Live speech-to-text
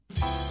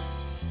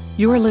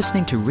You are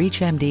listening to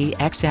ReachMD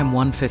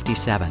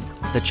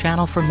XM157, the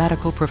channel for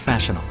medical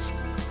professionals.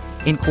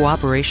 In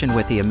cooperation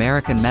with the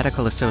American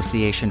Medical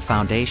Association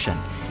Foundation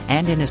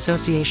and in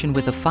association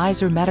with the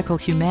Pfizer Medical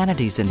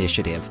Humanities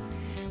Initiative,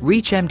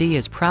 ReachMD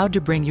is proud to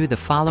bring you the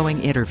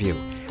following interview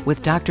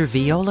with Dr.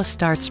 Viola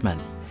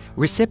Startzman,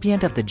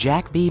 recipient of the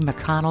Jack B.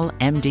 McConnell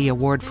MD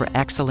Award for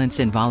Excellence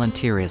in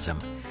Volunteerism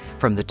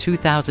from the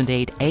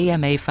 2008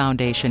 AMA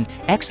Foundation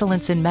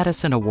Excellence in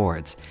Medicine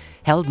Awards,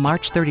 held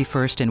March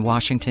 31st in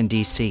Washington,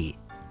 D.C.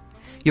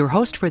 Your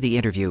host for the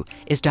interview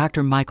is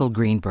Dr. Michael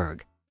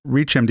Greenberg.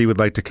 ReachMD would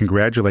like to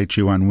congratulate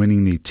you on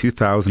winning the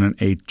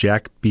 2008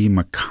 Jack B.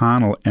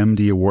 McConnell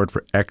MD Award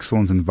for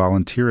Excellence in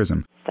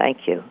Volunteerism.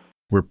 Thank you.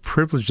 We're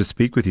privileged to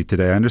speak with you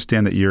today. I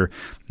understand that you're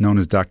known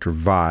as Dr.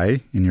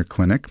 Vi in your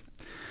clinic.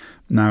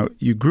 Now,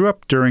 you grew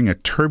up during a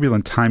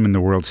turbulent time in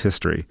the world's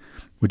history.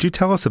 Would you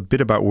tell us a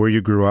bit about where you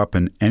grew up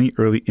and any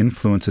early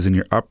influences in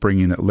your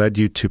upbringing that led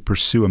you to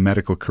pursue a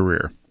medical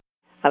career?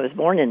 I was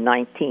born in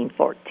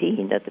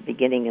 1914 at the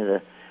beginning of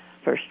the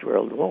First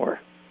World War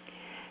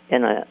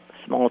in a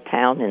small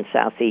town in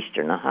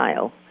southeastern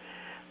Ohio.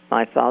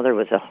 My father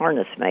was a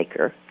harness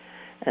maker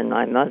and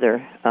my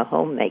mother a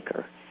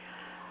homemaker.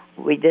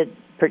 We did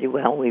pretty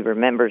well. We were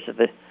members of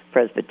a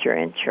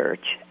Presbyterian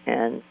church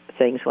and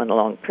things went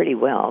along pretty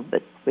well,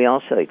 but we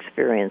also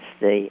experienced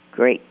the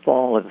great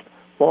fall of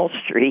Wall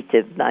Street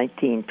of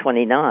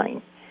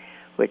 1929,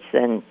 which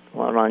then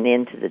went on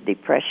into the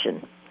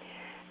Depression.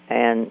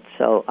 And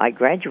so I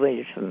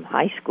graduated from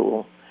high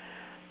school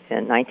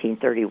in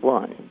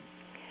 1931.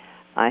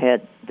 I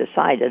had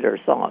decided or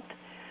thought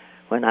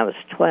when I was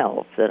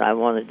 12 that I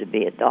wanted to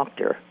be a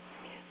doctor.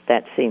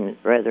 That seemed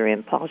rather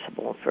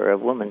impossible for a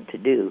woman to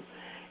do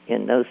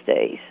in those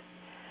days.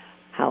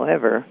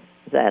 However,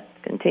 that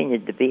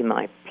continued to be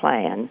my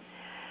plan.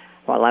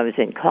 While I was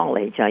in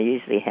college, I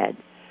usually had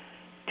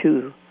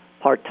 2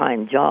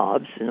 part-time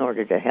jobs in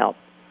order to help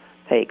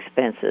pay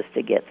expenses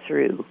to get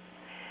through.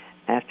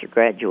 After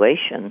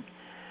graduation,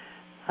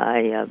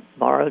 I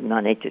borrowed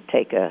money to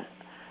take a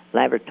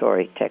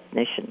laboratory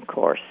technician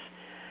course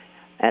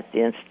at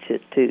the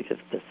Institute of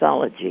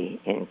Pathology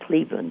in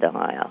Cleveland,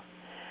 Ohio.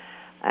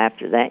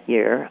 After that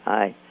year,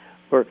 I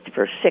worked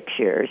for 6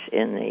 years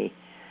in the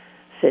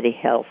City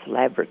Health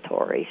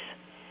Laboratories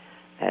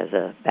as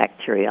a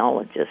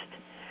bacteriologist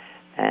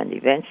and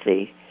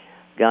eventually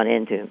got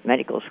into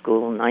medical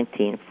school in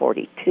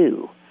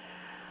 1942.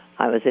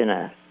 I was in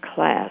a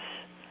class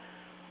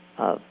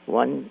of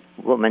 1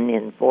 woman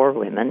in 4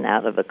 women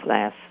out of a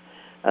class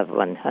of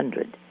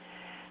 100.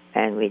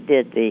 And we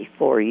did the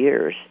 4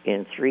 years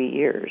in 3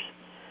 years,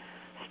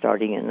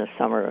 starting in the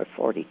summer of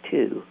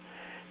 42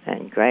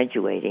 and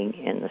graduating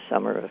in the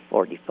summer of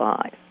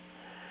 45.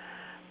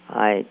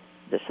 I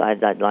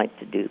decided I'd like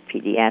to do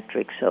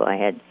pediatrics, so I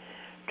had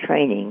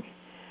training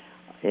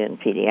in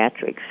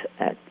pediatrics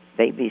at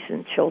Babies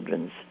and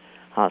Children's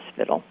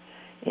Hospital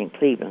in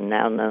Cleveland,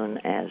 now known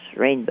as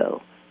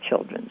Rainbow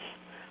Children's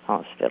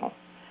Hospital.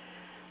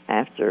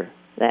 After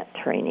that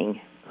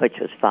training, which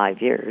was 5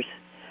 years,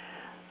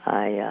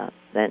 I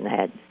then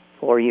had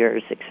 4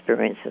 years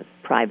experience of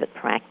private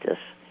practice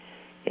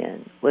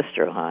in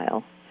Worcester,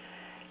 Ohio,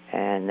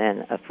 and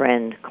then a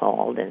friend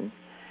called and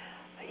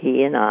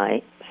he and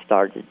I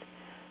started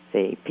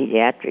the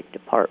pediatric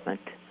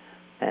department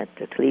at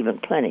the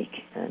Cleveland Clinic,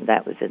 and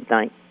that was in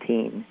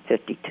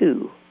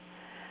 1952.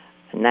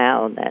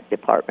 Now that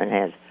department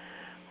has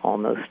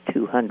almost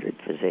 200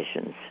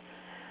 physicians,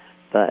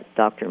 but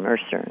Dr.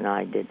 Mercer and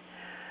I did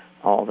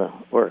all the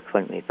work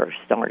when we first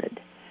started.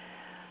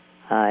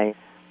 I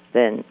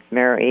then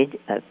married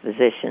a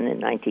physician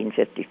in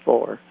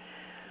 1954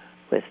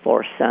 with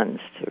 4 sons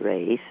to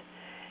raise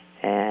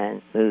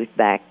and moved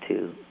back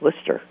to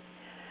Worcester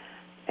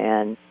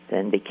and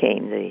then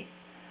became the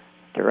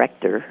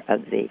director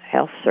of the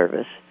health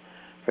service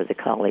for the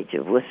College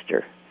of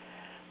Worcester,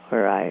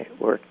 where I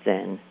worked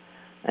then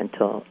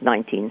until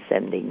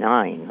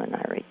 1979 when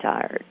I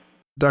retired.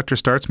 Dr.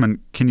 Startzman,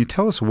 can you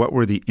tell us what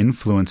were the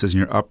influences in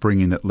your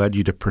upbringing that led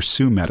you to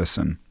pursue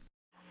medicine?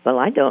 Well,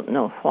 I don't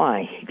know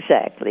why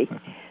exactly.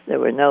 There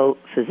were no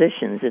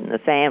physicians in the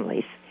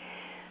families,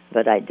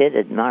 but I did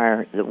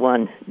admire the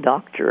one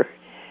doctor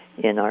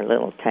in our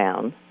little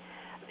town.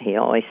 He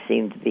always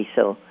seemed to be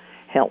so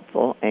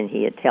helpful, and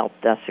he had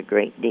helped us a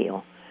great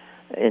deal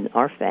in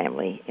our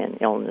family in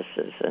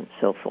illnesses and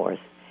so forth.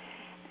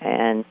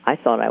 And I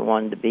thought I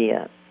wanted to be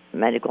a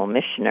medical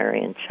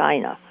missionary in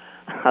China,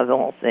 of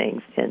all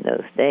things, in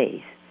those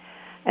days.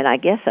 And I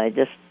guess I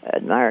just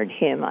admired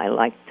him. I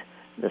liked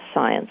the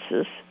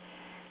sciences,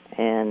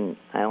 and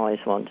I always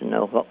wanted to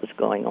know what was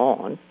going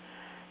on.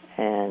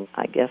 And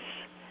I guess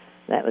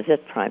that was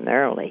it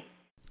primarily.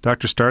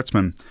 Dr.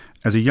 Startzman,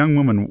 as a young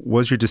woman,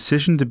 was your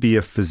decision to be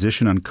a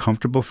physician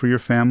uncomfortable for your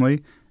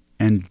family?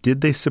 And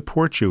did they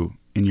support you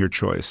in your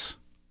choice?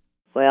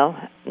 Well,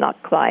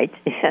 not quite.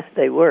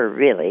 They were,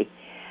 really,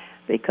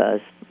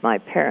 because my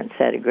parents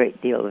had a great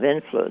deal of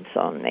influence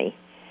on me,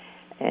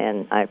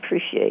 and I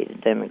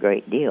appreciated them a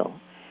great deal.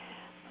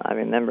 I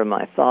remember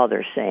my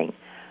father saying,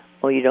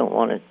 well, you don't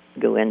want to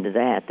go into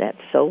that.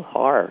 That's so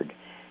hard,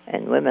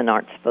 and women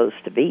aren't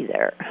supposed to be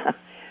there.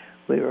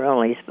 We were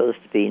only supposed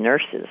to be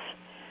nurses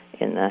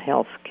in the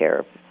health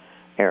care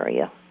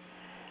area.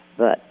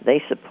 But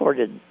they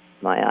supported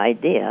my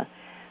idea,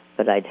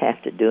 but I'd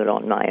have to do it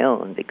on my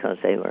own because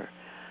they were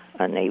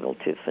unable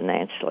to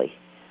financially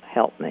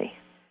help me.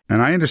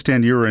 And I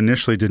understand you were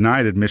initially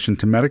denied admission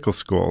to medical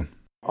school.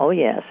 Oh,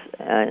 yes.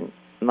 And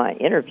my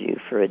interview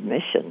for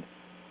admission,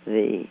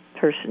 the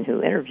person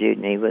who interviewed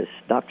me was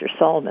Dr.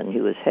 Solomon,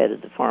 who was head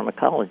of the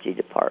pharmacology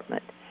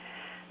department.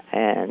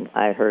 And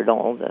I heard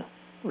all the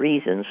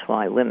reasons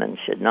why women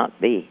should not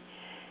be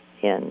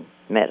in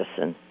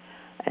medicine,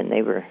 and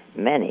they were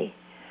many.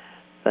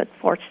 But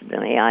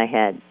fortunately, I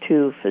had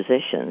two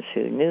physicians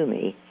who knew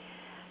me.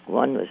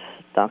 One was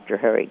Dr.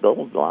 Harry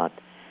Goldblatt,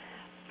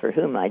 for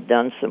whom I'd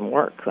done some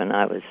work when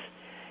I was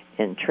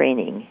in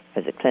training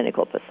as a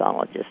clinical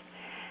pathologist,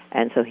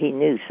 and so he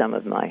knew some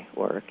of my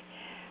work.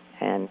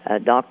 And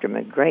Dr.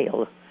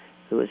 McGrail,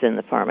 who was in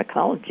the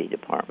pharmacology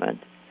department,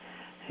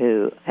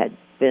 who had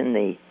been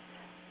the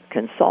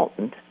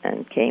consultant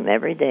and came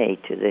every day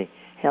to the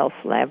health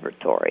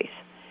laboratories.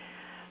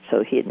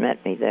 So he had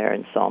met me there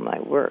and saw my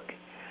work.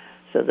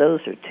 So those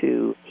are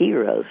two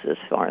heroes as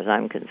far as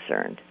I'm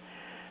concerned,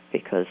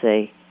 because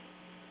they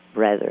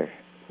rather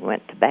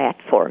went to bat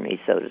for me,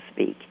 so to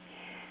speak,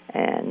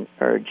 and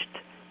urged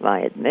my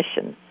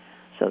admission.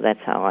 So that's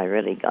how I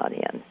really got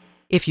in.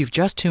 If you've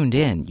just tuned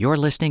in, you're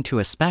listening to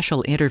a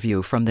special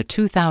interview from the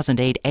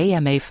 2008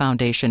 AMA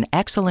Foundation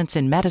Excellence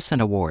in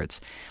Medicine Awards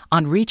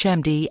on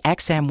ReachMD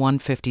XM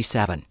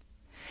 157.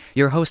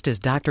 Your host is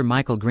Dr.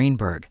 Michael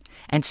Greenberg,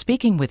 and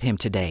speaking with him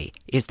today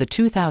is the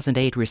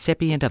 2008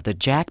 recipient of the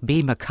Jack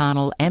B.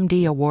 McConnell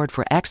MD Award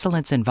for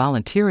Excellence in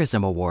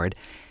Volunteerism Award,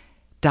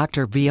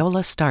 Dr.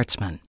 Viola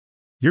Startzman.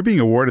 You're being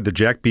awarded the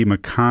Jack B.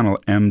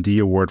 McConnell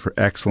MD Award for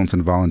Excellence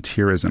in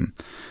Volunteerism.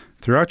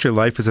 Throughout your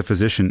life as a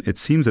physician, it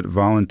seems that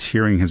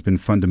volunteering has been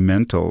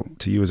fundamental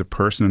to you as a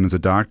person and as a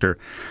doctor.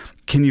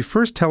 Can you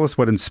first tell us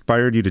what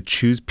inspired you to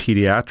choose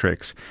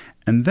pediatrics,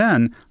 and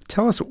then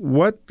tell us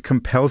what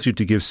compels you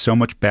to give so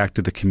much back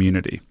to the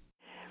community?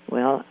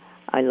 Well,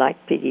 I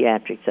liked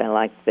pediatrics, I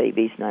liked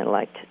babies, and I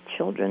liked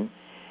children,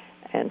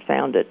 and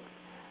found it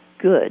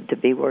good to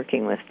be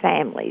working with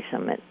families. I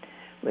mean,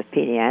 with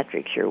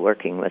pediatrics, you're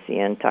working with the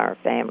entire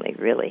family,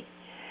 really.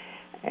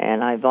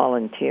 And I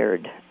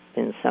volunteered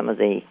in some of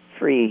the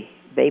free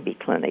baby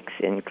clinics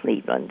in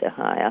Cleveland,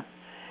 Ohio,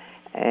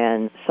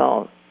 and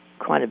saw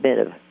quite a bit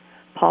of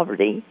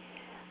poverty.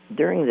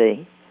 During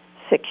the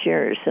 6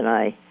 years that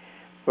I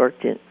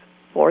worked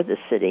for the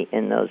city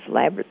in those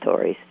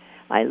laboratories,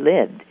 I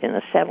lived in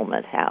a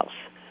settlement house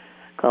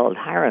called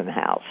Hiram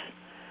House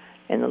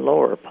in the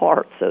lower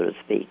part, so to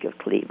speak, of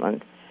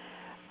Cleveland,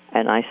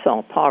 and I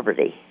saw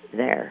poverty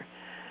there.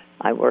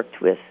 I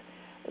worked with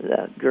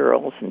the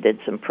girls and did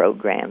some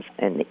programs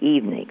in the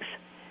evenings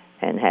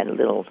and had a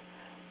little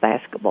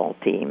basketball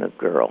team of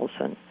girls,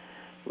 and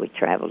we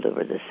traveled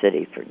over the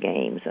city for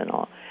games and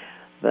all.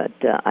 But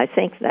I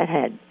think that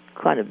had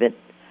quite a bit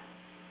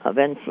of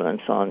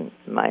influence on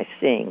my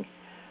seeing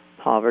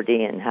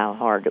poverty and how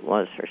hard it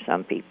was for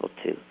some people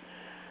to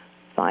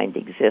find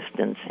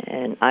existence.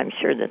 And I'm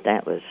sure that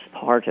that was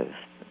part of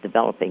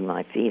developing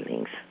my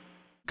feelings.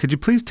 Could you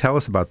please tell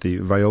us about the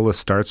Viola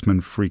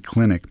Startzman Free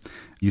Clinic?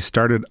 You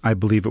started, I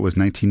believe it was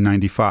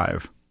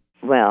 1995.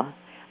 Well,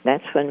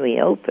 that's when we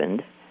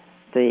opened.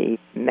 The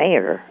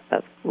mayor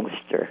of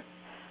Worcester,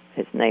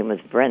 his name was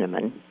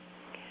Brenneman,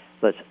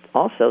 was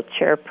also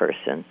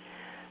chairperson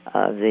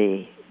of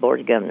the Board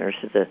of Governors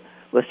of the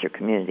Worcester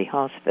Community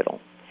Hospital.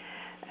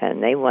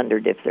 And they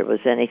wondered if there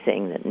was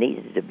anything that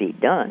needed to be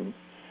done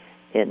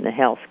in the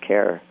health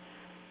care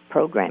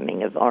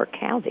programming of our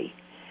county.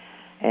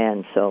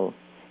 And so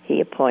he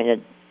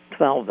appointed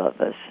 12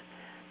 of us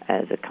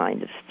as a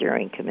kind of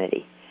steering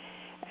committee.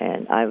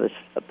 And I was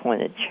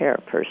appointed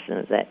chairperson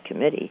of that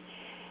committee.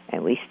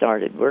 And we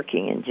started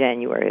working in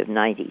January of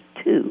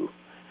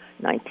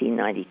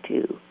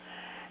 1992,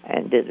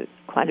 and did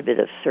quite a bit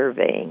of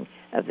surveying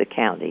of the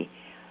county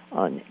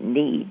on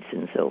needs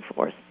and so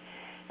forth.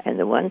 And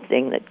the one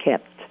thing that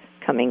kept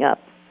coming up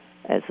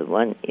as the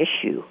one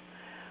issue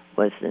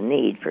was the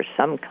need for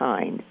some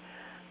kind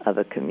of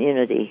a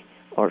community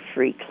or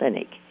free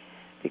clinic,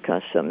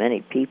 because so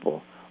many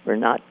people were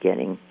not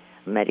getting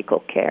medical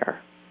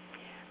care,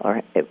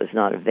 or it was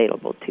not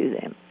available to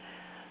them.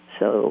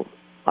 So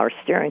our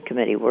steering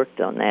committee worked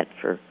on that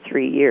for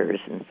 3 years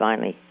and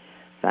finally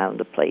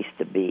found a place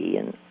to be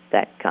and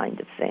that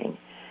kind of thing.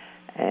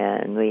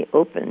 And we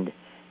opened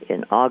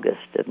in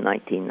August of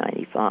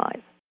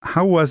 1995.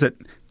 How was it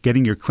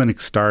getting your clinic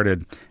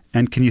started?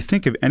 And can you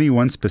think of any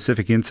one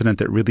specific incident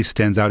that really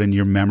stands out in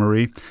your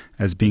memory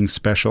as being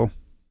special?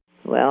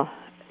 Well,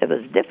 it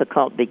was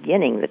difficult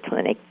beginning the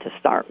clinic to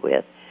start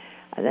with,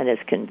 and then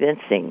it's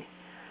convincing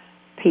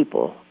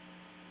people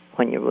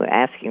when you were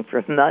asking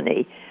for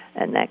money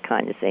and that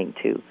kind of thing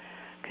to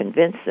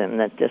convince them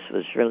that this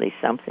was really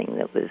something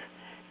that was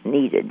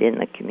needed in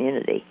the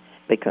community,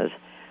 because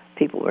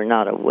people were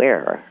not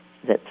aware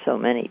that so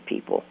many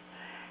people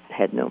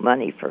had no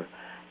money for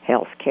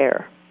health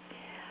care.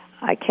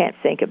 I can't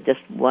think of just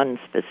one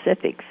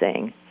specific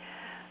thing,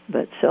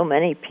 but so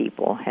many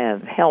people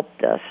have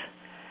helped us,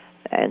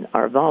 and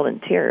our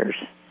volunteers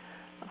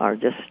are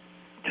just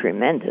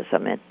tremendous. I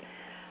mean,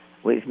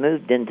 we've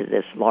moved into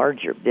this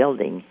larger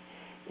building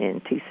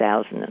in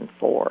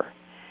 2004,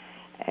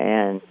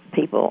 and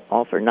people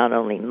offer not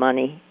only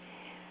money,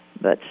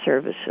 but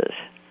services.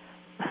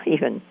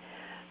 Even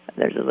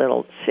there's a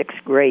little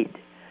 6th grade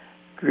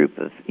group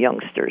of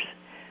youngsters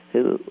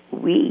who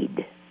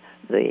weed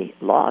the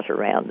laws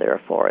around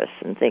there for us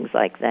and things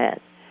like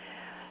that.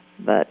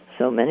 But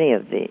so many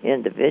of the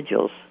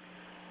individuals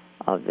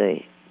of the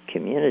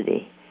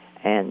community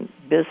and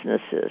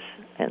businesses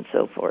and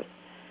so forth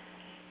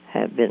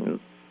have been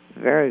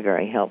very,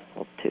 very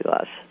helpful to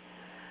us.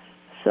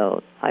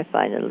 So I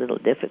find it a little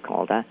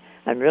difficult.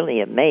 I'm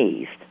really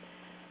amazed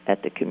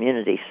at the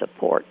community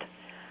support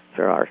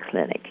for our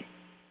clinic.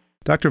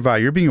 Dr. Vai,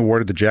 you're being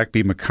awarded the Jack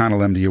B.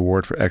 McConnell MD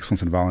Award for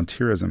Excellence in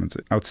Volunteerism. It's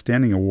an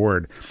outstanding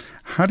award.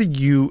 How do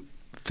you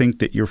think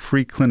that your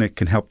free clinic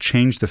can help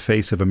change the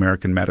face of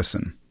American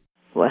medicine?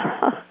 Well,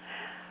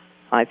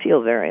 I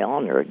feel very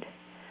honored.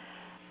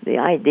 The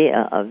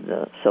idea of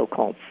the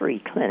so-called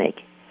free clinic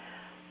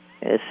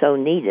is so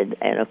needed,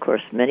 and of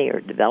course many are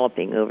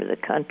developing over the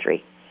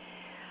country,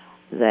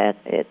 that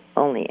it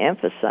only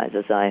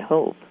emphasizes, I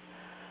hope,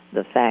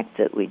 the fact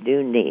that we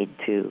do need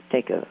to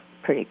take a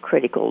pretty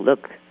critical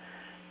look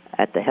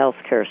at the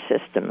healthcare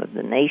system of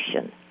the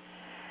nation.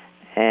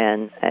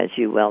 And as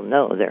you well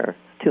know, there are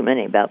too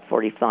many, about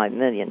 45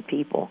 million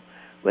people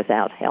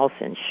without health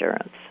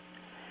insurance.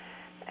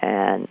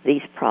 And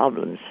these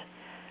problems,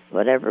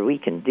 whatever we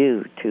can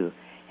do to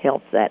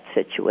help that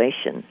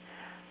situation,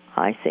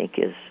 I think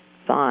is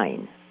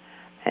fine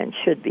and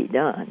should be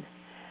done.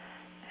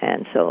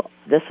 And so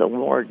this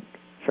award,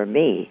 for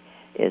me,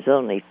 is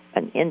only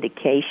an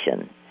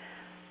indication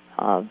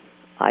of,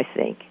 I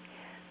think,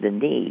 the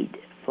need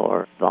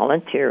for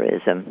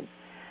volunteerism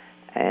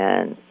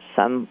and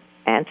some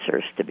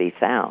answers to be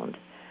found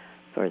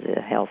for the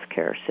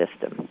healthcare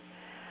system.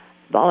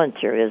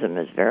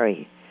 Volunteerism is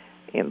very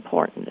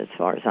important as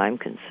far as I'm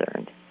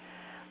concerned.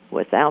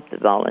 Without the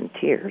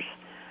volunteers,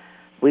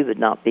 we would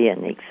not be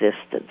in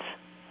existence.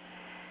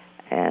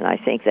 And I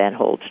think that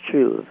holds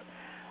true of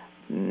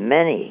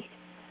many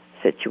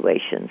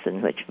situations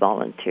in which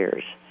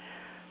volunteers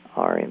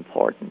are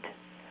important.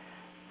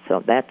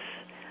 So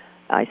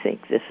I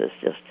think this is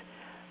just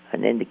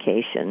an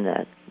indication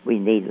that we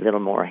need a little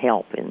more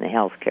help in the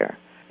healthcare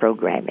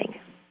programming.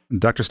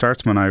 Dr.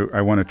 Startzman,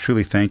 I want to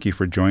truly thank you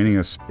for joining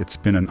us. It's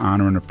been an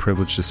honor and a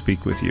privilege to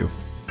speak with you.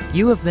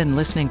 You have been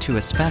listening to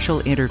a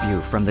special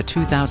interview from the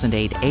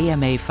 2008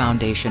 AMA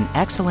Foundation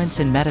Excellence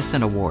in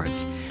Medicine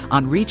Awards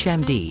on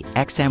ReachMD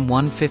XM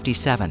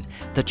 157,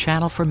 the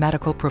channel for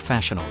medical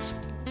professionals.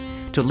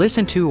 To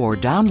listen to or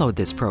download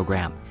this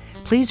program,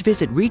 please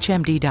visit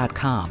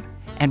ReachMD.com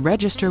and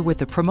register with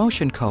the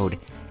promotion code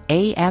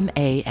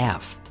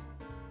AMAF.